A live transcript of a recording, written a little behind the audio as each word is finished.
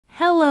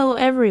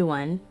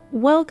everyone,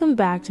 welcome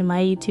back to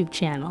my YouTube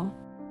channel.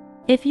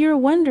 If you're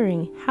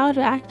wondering how to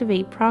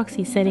activate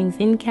proxy settings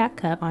in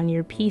CapCut on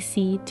your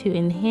PC to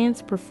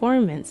enhance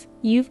performance,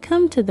 you've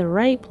come to the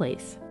right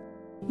place.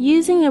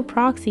 Using a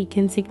proxy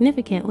can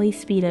significantly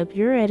speed up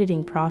your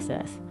editing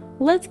process.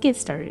 Let's get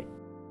started.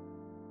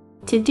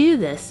 To do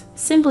this,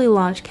 simply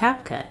launch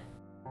CapCut.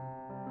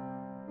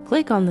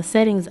 Click on the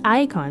Settings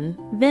icon,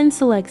 then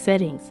select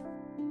Settings.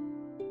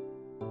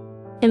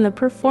 In the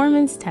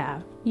Performance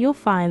tab, you'll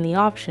find the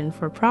option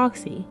for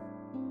Proxy.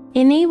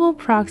 Enable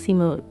Proxy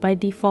Mode by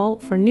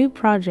default for new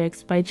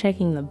projects by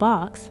checking the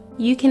box.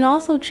 You can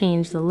also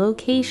change the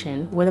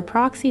location where the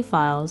proxy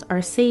files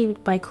are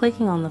saved by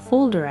clicking on the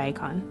folder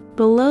icon.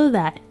 Below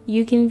that,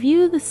 you can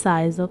view the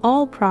size of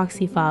all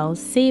proxy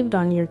files saved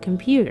on your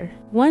computer.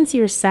 Once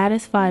you're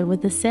satisfied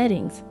with the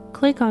settings,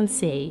 click on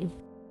Save.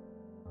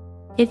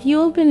 If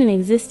you open an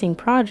existing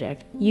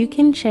project, you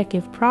can check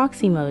if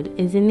Proxy Mode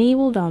is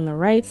enabled on the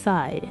right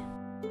side.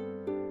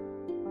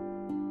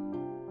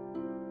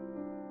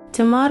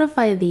 To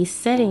modify these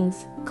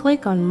settings,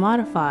 click on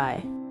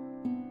Modify.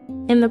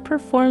 In the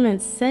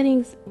Performance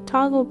settings,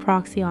 toggle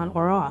Proxy on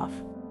or off.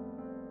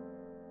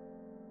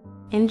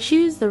 And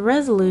choose the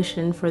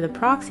resolution for the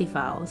proxy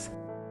files.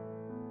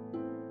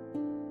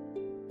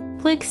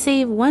 Click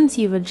Save once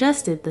you've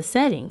adjusted the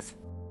settings.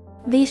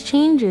 These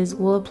changes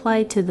will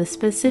apply to the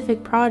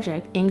specific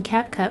project in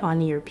CapCut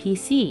on your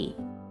PC.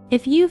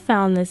 If you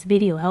found this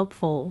video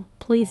helpful,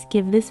 please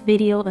give this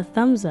video a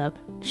thumbs up,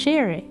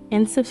 share it,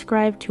 and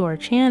subscribe to our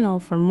channel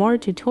for more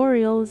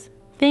tutorials.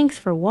 Thanks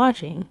for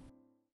watching.